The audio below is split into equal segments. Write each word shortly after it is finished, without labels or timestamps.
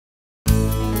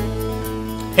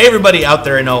Hey everybody out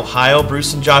there in Ohio,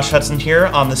 Bruce and Josh Hudson here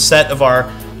on the set of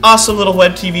our awesome little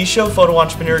web TV show, Photo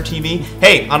Entrepreneur TV.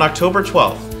 Hey, on October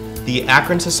 12th, the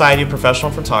Akron Society of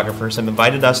Professional Photographers have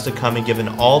invited us to come and give an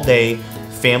all-day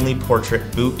family portrait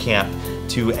boot camp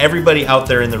to everybody out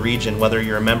there in the region, whether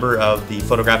you're a member of the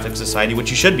Photographic Society,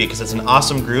 which you should be because it's an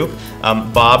awesome group.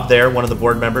 Bob there, one of the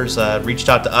board members, reached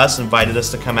out to us, invited us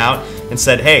to come out and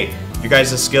said, hey, you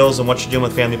guys' skills and what you're doing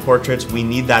with family portraits, we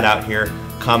need that out here.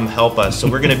 Come help us. So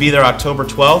we're going to be there October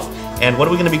 12th, and what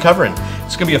are we going to be covering?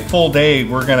 It's going to be a full day.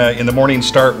 We're going to, in the morning,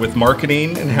 start with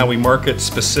marketing and how we market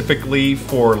specifically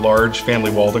for large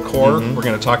family wall decor. We're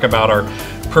going to talk about our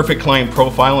perfect client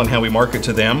profile and how we market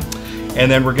to them. And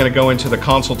then we're going to go into the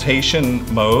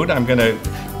consultation mode. I'm going to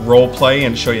role play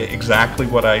and show you exactly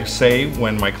what I say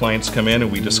when my clients come in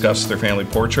and we discuss their family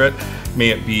portrait. May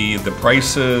it be the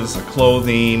prices, the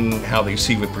clothing, how they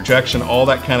see with projection, all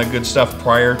that kind of good stuff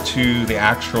prior to the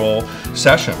actual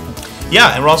session.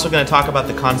 Yeah, and we're also going to talk about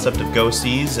the concept of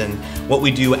go-sees and what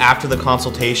we do after the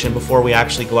consultation before we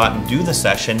actually go out and do the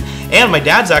session. And my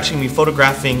dad's actually going to be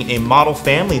photographing a model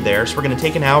family there, so we're going to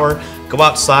take an hour, go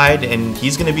outside, and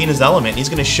he's going to be in his element. He's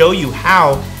going to show you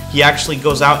how he actually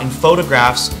goes out and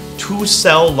photographs to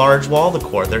sell large wall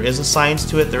decor. There is a science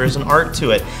to it, there is an art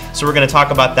to it. So we're going to talk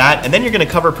about that, and then you're going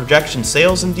to cover projection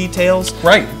sales and details.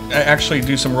 Right. I actually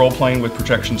do some role playing with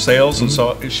projection sales, and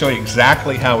so I show you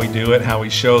exactly how we do it, how we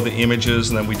show the images,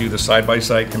 and then we do the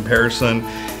side-by-side comparison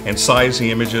and size the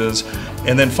images.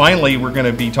 And then finally, we're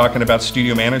going to be talking about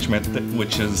studio management,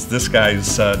 which is this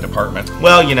guy's department.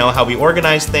 Well, you know, how we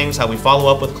organize things, how we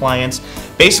follow up with clients,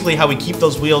 basically how we keep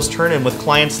those wheels turning with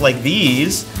clients like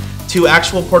these to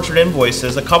actual portrait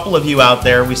invoices. A couple of you out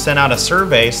there, we sent out a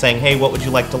survey saying, hey, what would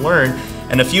you like to learn?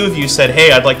 And a few of you said,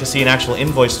 hey, I'd like to see an actual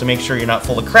invoice to make sure you're not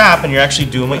full of crap and you're actually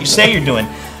doing what you say you're doing.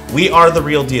 We are the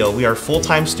real deal. We are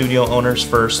full-time studio owners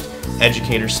first,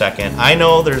 educators second. I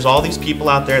know there's all these people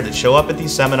out there that show up at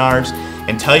these seminars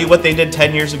and tell you what they did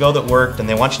 10 years ago that worked, and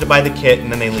they want you to buy the kit and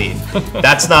then they leave.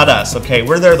 That's not us, okay?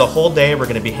 We're there the whole day. We're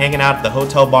gonna be hanging out at the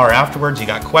hotel bar afterwards. You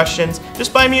got questions,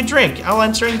 just buy me a drink. I'll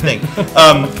answer anything.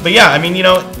 But yeah, I mean, you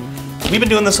know, we've been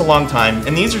doing this a long time,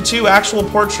 and these are two actual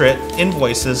portrait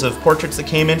invoices of portraits that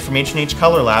came in from H&H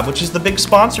Color Lab, which is the big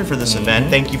sponsor for this event.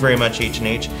 Thank you very much,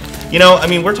 H&H. You know, I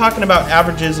mean, we're talking about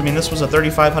averages. I mean, this was a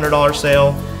 $3,500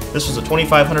 sale. This was a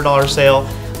 $2,500 sale.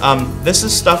 This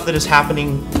is stuff that is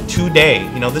happening today.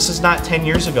 You know, this is not 10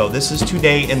 years ago. This is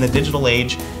today in the digital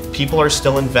age. People are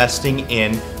still investing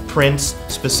in prints,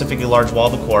 specifically large wall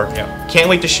decor. Yeah. Can't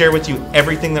wait to share with you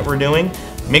everything that we're doing.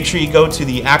 Make sure you go to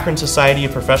the Akron Society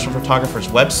of Professional Photographers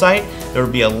website. There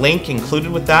will be a link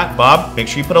included with that. Bob, make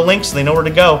sure you put a link so they know where to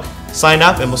go. Sign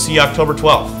up, and we'll see you October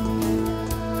 12th.